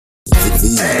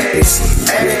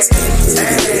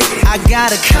I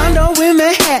got a condo in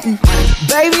Manhattan.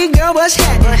 Baby girl, what's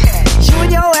happening? You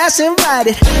and your ass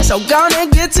invited, so gonna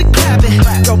get to clapping.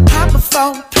 Go pop it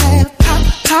for a plan,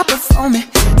 pop it for me.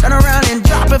 Turn around and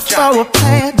drop it for a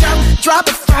plan, drop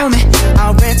it for me.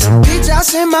 I'll rent a beach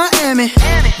house in Miami.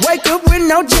 Wake up with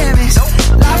no jammies.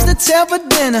 Lobster tail for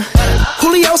dinner.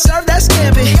 Julio served that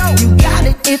scampi. You got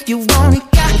it if you want it.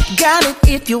 Got it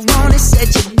if you want it.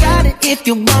 Said you got it if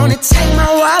you want it. Take my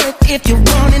wallet if you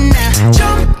want it now.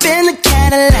 Jump in the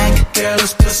Cadillac. Girl,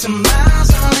 let's put some miles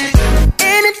on it.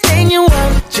 Anything you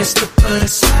want, just to put a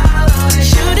smile on it.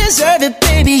 You deserve it,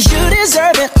 baby, you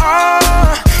deserve it all.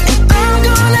 And I'm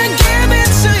gonna give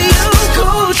it to you.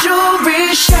 Gold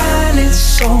jewelry shining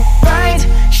so bright.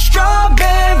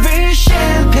 Strawberry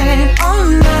champagne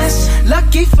on us.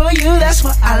 Lucky for you, that's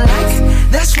what I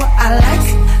like. That's what I like.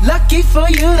 Lucky for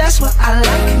you, that's what I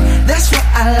like. That's what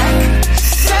I like.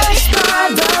 Sex by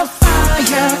the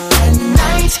fire at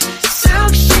night.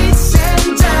 Silk sheets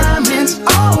and diamonds,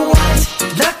 all white.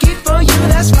 Lucky for you,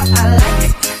 that's what I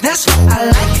like. That's what I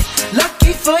like.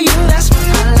 Lucky for you, that's what I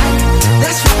like.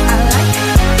 That's what I like.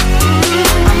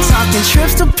 I'm talking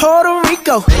trips to Puerto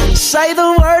Rico. Say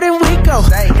the word and we go.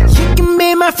 You can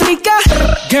be my flica.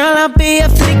 Girl, I'll be a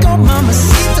flico,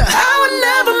 mamacita. I would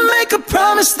never make a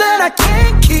promise that I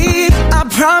can't keep. I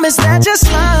promise that your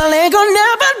smile ain't gonna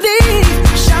never leave.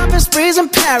 Shopping sprees in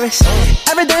Paris.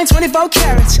 Everything 24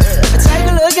 carats. Take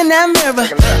a look in that mirror.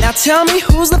 Now tell me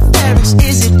who's the fairest.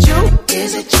 Is it you?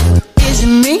 Is it you? Is it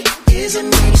me? Is it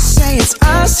me? Say it's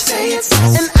us. Say it's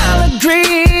us. And I'll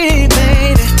agree,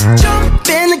 baby. Jump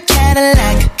in the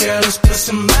Cadillac. Girl, let's put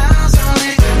some miles on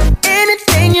it.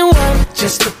 Anything you want,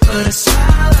 just to put a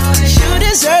smile on it. You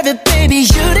deserve it, baby,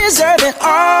 you deserve it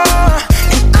all.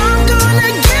 And I'm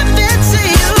gonna give it to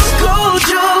you. Gold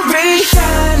jewelry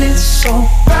shining so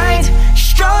bright.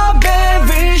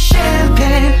 Strawberry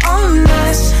champagne on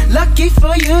us. Lucky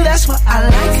for you, that's what I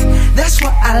like. That's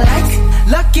what I like.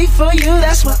 Lucky for you,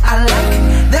 that's what I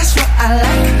like. That's what I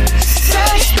like.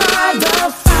 Sex by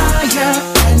the fire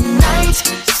at night.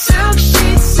 Silk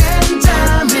sheets and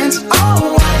diamonds,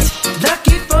 all white.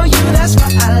 Lucky for you, that's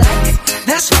what I like.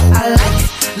 That's what I like.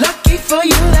 Lucky for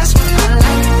you, that's what I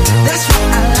like. That's what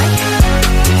I like.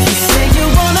 You say you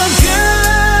want a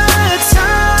good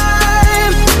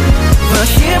time, but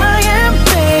here I am,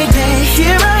 baby.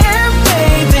 Here I am,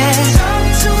 baby. Talk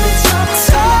to me, talk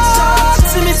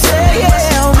to me, tell me what's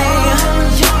on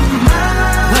your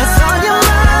mind. What's on your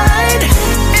mind?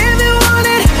 If you want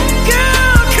it,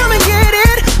 girl, come and get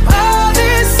it. All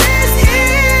this is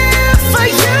here for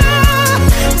you.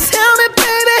 Tell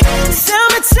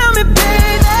me,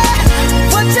 baby,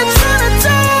 what you tryna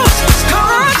do?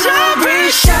 Gold jewelry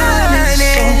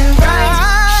shining bright.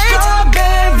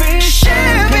 Strawberry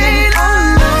champagne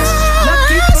on us.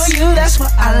 Lucky for you, that's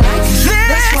what I like.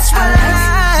 That's what I like.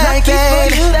 Lucky for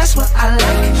you, that's what I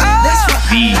like. That's what I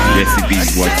like. Recipes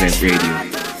WhatsApp Radio.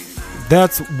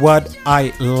 That's what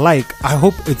I like. I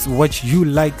hope it's what you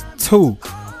like too,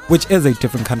 which is a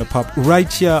different kind of pop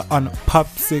right here on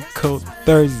Sicle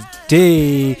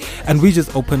Thursday. And we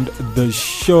just opened the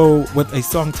show with a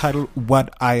song titled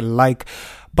What I Like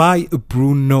by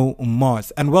Bruno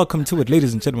Mars. And welcome to it,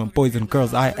 ladies and gentlemen, boys and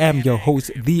girls. I am your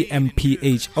host, the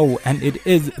MPHO, and it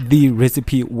is the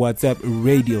Recipe WhatsApp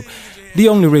Radio, the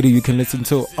only radio you can listen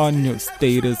to on your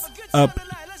status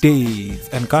updates.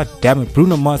 And god damn it,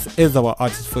 Bruno Mars is our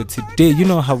artist for today. You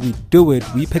know how we do it.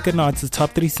 We pick an artist's top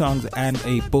 3 songs and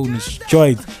a bonus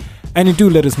joint, and you do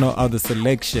let us know of the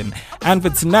selection. And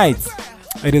for tonight,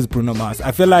 it is Bruno Mars.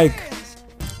 I feel like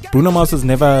Bruno Mars was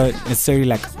never necessarily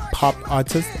like a pop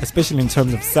artist, especially in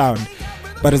terms of sound.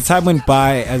 But as time went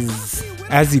by,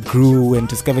 as he grew and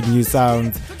discovered new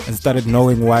sounds and started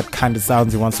knowing what kind of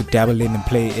sounds he wants to dabble in and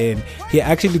play in, he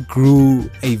actually grew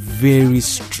a very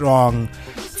strong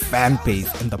fan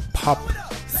base in the pop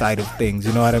side of things.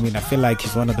 You know what I mean? I feel like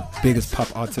he's one of the biggest pop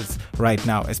artists right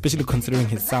now, especially considering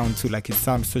his sound too. Like, his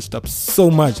sound switched up so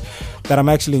much that I'm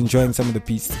actually enjoying some of the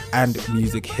beats and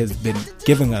music he's been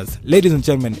giving us. Ladies and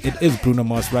gentlemen, it is Bruno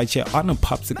Mars right here on a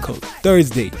Popsicle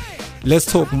Thursday. Let's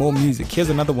talk more music. Here's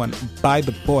another one by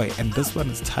The Boy, and this one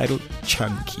is titled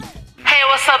Chunky. Hey,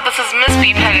 what's up? This is Miss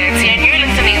B Pellets, and you're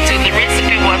listening to the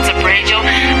Recipe WhatsApp Radio,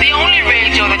 the only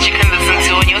radio that you can listen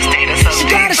to on your status update. She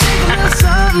gotta shake a little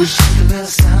something, shake a little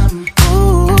something.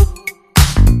 Ooh,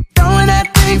 throwing that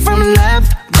thing from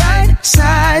left, right,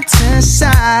 side to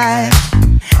side.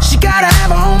 She gotta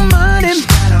have her own money. She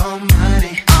got her own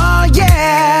money. Oh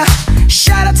yeah.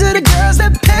 Shout out to the girls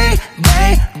that pay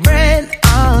their rent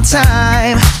on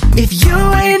time. If you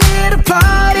ain't here to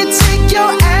party, take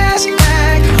your ass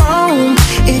back home.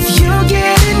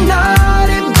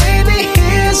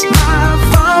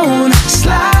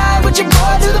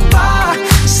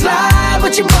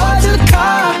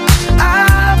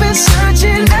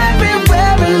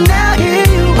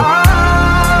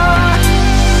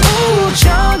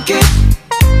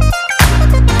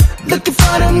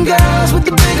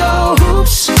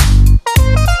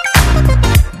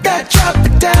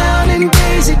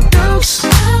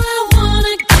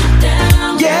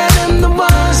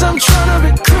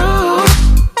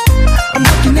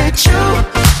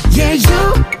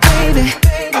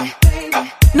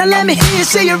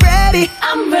 say you're ready.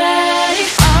 I'm ready.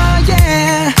 Oh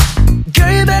yeah.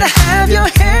 Girl, you better have your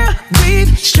hair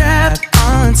weave strapped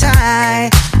on tight.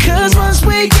 Cause once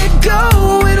we get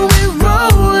going, we're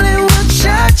rolling. We'll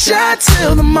cha-cha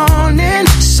till the morning.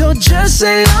 So just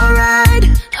say alright.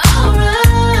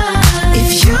 Alright.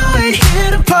 If you ain't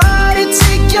here to party,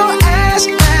 take your ass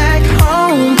back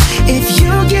home. If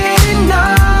you getting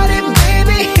naughty,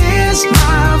 baby, here's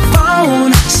my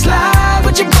phone. Slide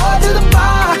with your boy to the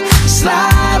bar.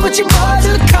 Slide with your boy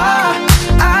to the car.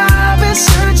 I've been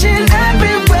searching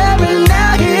everywhere and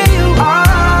now here you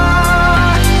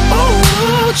are.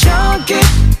 Ooh, junkie.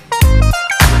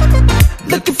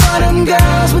 Looking for them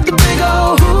girls with the big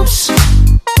old hoops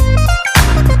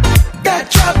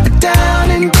that drop it down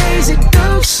in Daisy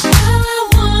Dukes. I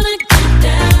wanna get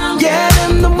down. Yeah,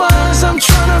 them the ones I'm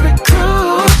tryna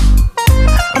recruit.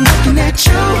 I'm looking at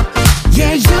you,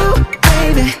 yeah, you,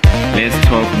 baby. Let's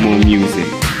talk more music.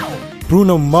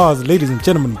 Bruno Mars, ladies and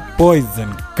gentlemen, boys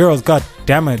and girls, god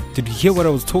damn it. Did you hear what I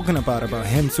was talking about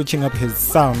him switching up his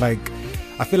sound? Like,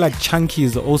 I feel like Chunky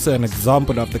is also an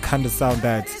example of the kind of sound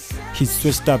that he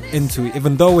switched up into,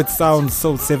 even though it sounds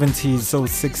so 70s, so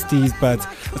 60s, but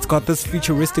it's got this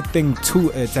futuristic thing to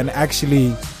it, and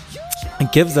actually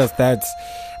it gives us that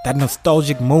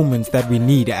nostalgic moments that we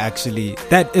need. Actually,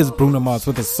 that is Bruno Mars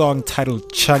with a song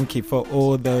titled Chunky for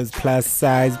all those plus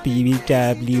size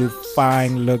BBW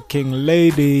fine looking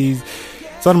ladies.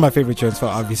 It's one of my favorite joints for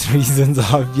obvious reasons,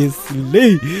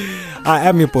 obviously. I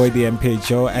am your boy, the MP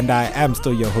Joe, and I am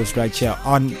still your host right here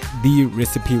on the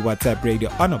Recipe WhatsApp Radio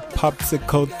on a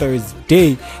Popsicle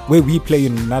Thursday, where we play you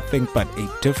nothing but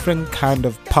a different kind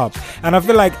of pop. And I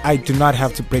feel like I do not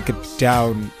have to break it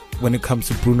down when it comes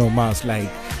to Bruno Mars. Like,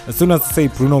 as soon as I say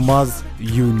Bruno Mars,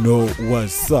 you know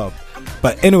what's up.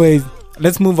 But anyways,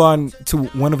 let's move on to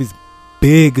one of his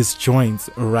biggest joints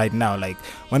right now. Like,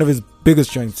 one of his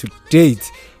biggest joints to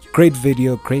date. Great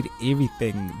video, great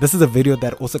everything. This is a video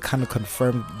that also kind of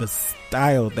confirmed the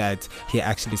style that he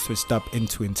actually switched up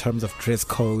into in terms of dress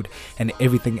code and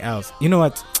everything else. You know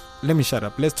what? Let me shut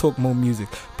up. Let's talk more music.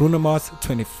 Bruno Mars,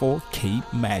 24K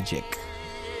Magic.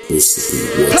 Put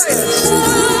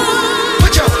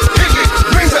your pinky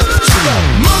rings up to the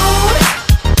moon.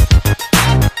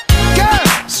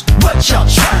 Girls, what y'all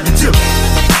trying to do?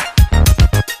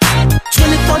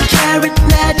 24 karat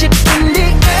magic in the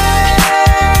air.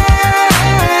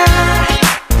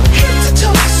 Head to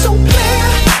toe so clear.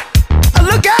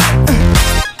 Look out.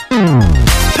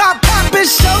 Pop, pop,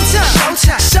 it's showtime.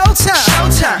 Showtime.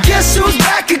 Showtime. Guess who's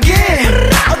back again?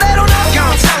 Oh, they don't know.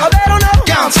 Oh, they don't know.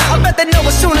 I bet they know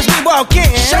as soon as we walk in.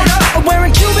 Showed up. I'm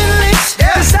wearing Cuban links.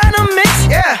 Yeah. Designer mix.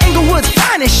 Yeah. Inglewood's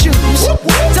finest shoes. Whoop,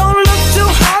 whoop. Don't look too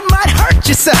hard, might hurt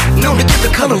yourself. Known to give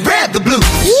the color red the blues.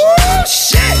 Woo,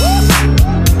 shit.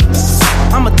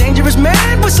 I'm a dangerous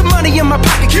man with some money in my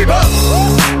pocket. Keep up.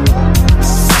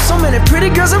 So many pretty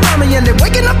girls around me and they're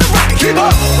waking up the rocket. Keep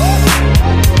up.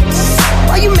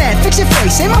 Why you mad? Fix your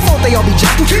face. Ain't my fault they all be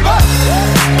jacking. Keep up.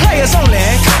 Players only.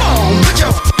 Come on, put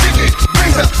your pinky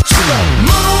rings up to the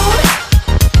moon.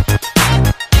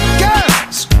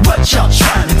 Girls, what y'all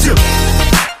trying to do?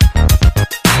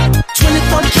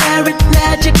 24 karat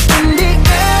magic in the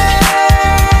air.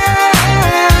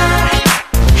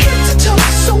 Head to toe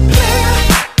so clear.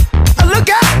 Look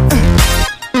out.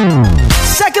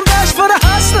 Second verse for the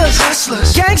hustlers,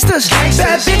 gangsters,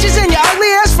 bad bitches and your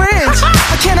ugly ass friends.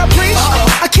 I cannot preach,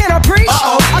 I cannot preach.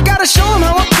 I gotta show them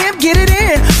how a pimp get it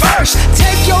in. First,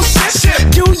 take your sip,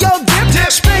 do your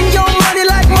dip, spend your money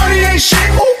like money ain't shit.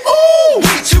 Ooh, ooh,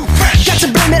 we too fresh. Got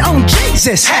to blame it on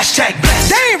Jesus. Hashtag blessed.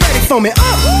 They ain't ready for me.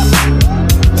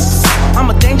 I'm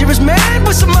a dangerous man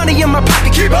with some money in my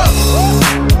pocket. Keep up.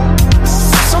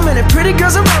 So many pretty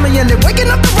girls around me and they're waking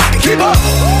up the rocket. Keep up.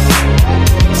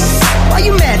 Why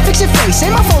you mad? Fix your face.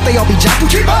 Ain't my fault they all be jocking.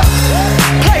 Keep up.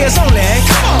 Players only.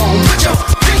 Come on, put your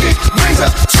pinky rings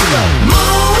up to the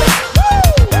moon.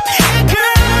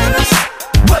 Girls,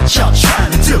 what y'all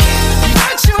trying to do?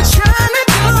 What you trying to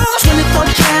do? 24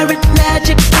 karat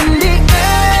magic in the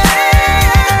air.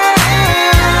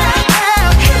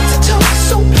 Head to toe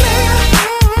so clear.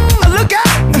 Look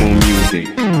out. More music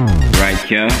right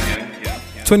here.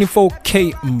 24K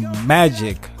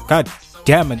Magic. God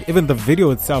damn it. Even the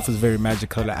video itself is very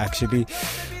magical, actually.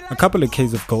 A couple of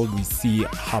K's of gold we see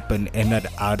hopping in and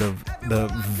out of the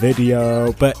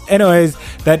video. But anyways,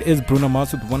 that is Bruno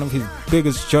Mars with one of his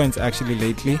biggest joints actually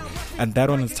lately. And that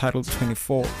one is titled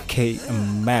 24K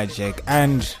Magic.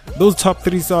 And those top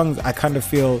 3 songs, I kind of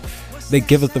feel they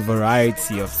give us the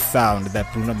variety of sound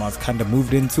that Bruno Mars kind of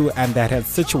moved into, and that has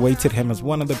situated him as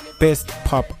one of the best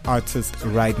pop artists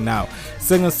right now.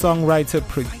 Singer, songwriter,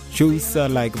 producer, producer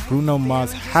like Bruno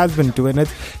Mars has been doing it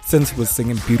since he was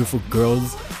singing Beautiful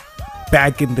Girls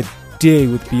back in the day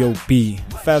with PoP.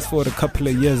 Fast forward a couple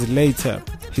of years later,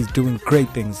 he's doing great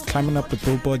things, climbing up the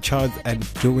Billboard charts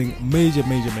and doing major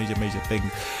things.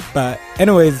 But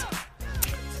anyways,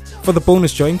 for the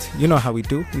bonus joint, you know how we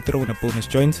do. We throw in a bonus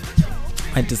joint.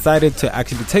 I decided to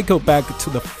actually take you back to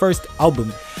the first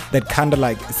album that kind of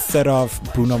like set off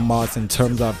Bruno Mars in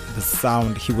terms of the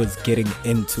sound he was getting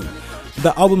into.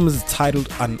 The album is titled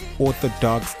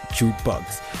Unorthodox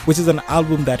Jukebox, which is an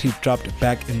album that he dropped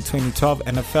back in 2012,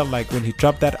 and I felt like when he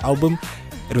dropped that album,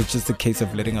 it was just a case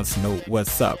of letting us know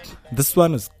what's up. This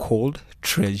one is called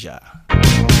Treasure.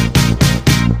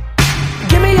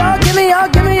 Give me your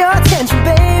attention,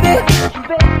 baby.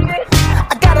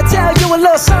 I gotta tell you a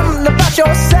little something about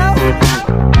yourself.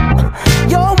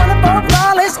 You're one of our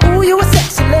flawless, ooh, you a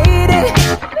sexy lady.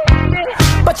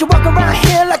 But you walk around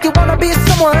here like you wanna be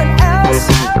someone else.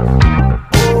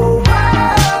 Ooh,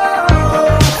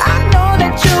 wow. I know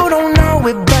that you don't know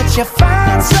it, but you're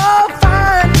fine, so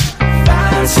fine.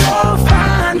 Fine, so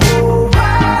fine. Ooh,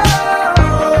 wow.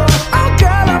 Oh,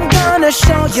 girl, I'm gonna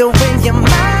show you when you're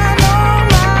mine, oh,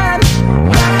 mine.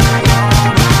 Mine,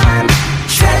 oh, mine.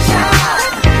 Treasure.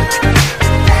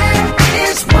 That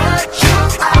is what you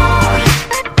are.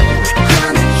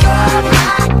 Honey, you're my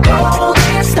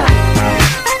golden star.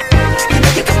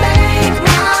 You can make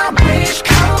my wish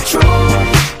come true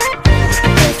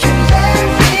if you let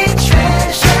me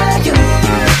treasure you.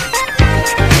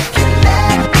 If you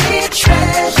let me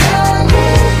treasure you.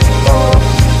 Oh,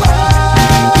 oh.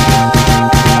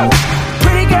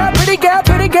 Pretty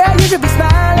girl, you should be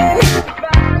smiling.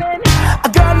 A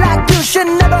girl like you should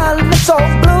never look so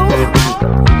blue.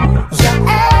 You're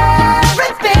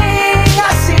everything I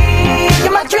see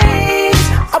in my dreams.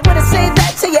 I wouldn't say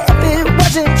that to you if it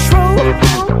wasn't true.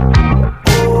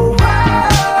 Ooh,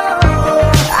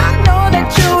 wow. I know that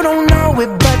you don't know it,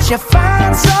 but you're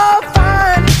fine, so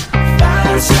fine.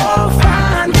 Fine, so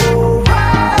fine. Ooh,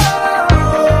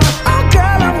 wow. Oh,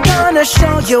 girl, I'm gonna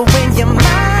show you when you're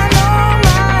mine, oh,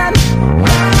 mine.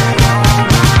 Mine, oh,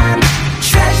 mine.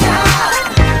 Treasure.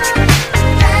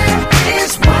 That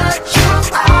is what you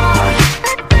are.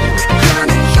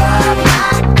 Honey, you're my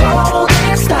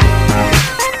golden star.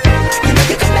 You know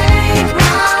you can make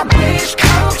my wish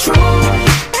come true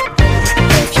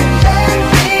if you let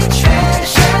me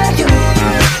treasure you.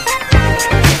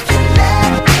 If you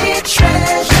let me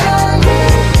treasure you.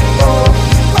 Oh,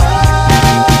 oh.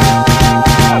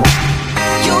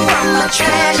 You are my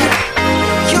treasure.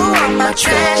 You are my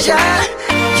treasure.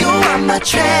 You are my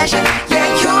treasure.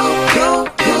 Yeah, you are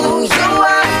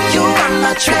my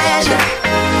treasure.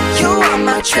 You are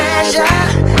my treasure.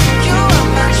 You are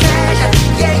my treasure.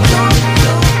 Yeah, you.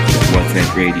 What's that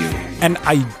radio? And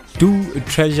I do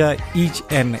treasure each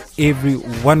and every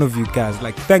one of you guys.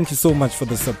 Like, thank you so much for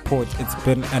the support. It's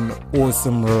been an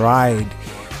awesome ride.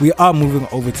 We are moving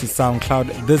over to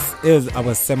SoundCloud. This is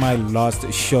our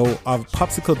semi-last show of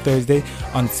Popsicle Thursday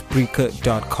on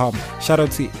Spreaker.com. Shout out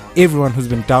to everyone who's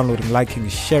been downloading, liking,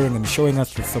 sharing, and showing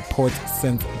us the support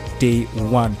since day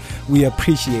one. We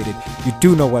appreciate it. You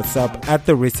do know what's up. At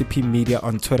The Recipe Media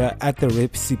on Twitter, at The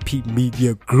Recipe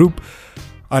Media Group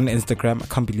on Instagram. I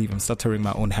can't believe I'm stuttering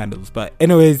my own handles. But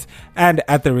anyways, and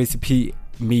at The Recipe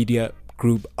Media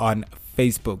Group on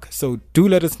Facebook. So do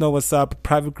let us know what's up,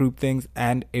 private group things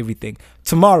and everything.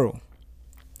 Tomorrow,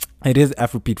 it is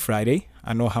Afrobeat Friday.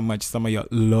 I know how much some of y'all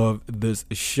love this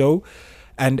show.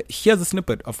 And here's a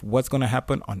snippet of what's going to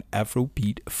happen on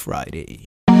Afrobeat Friday.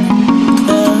 I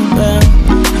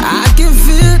can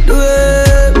feel the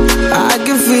wave. I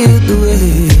can feel the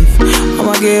wave.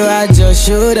 I'ma give her just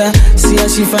shoulder. See how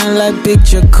she fine like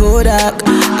picture Kodak.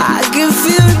 I can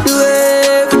feel the wave.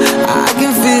 I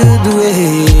can feel the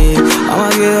wave. I'ma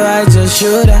give her just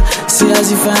shoulder. See how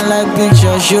she fine like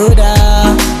picture shoulder.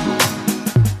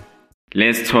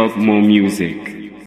 Let's talk more music.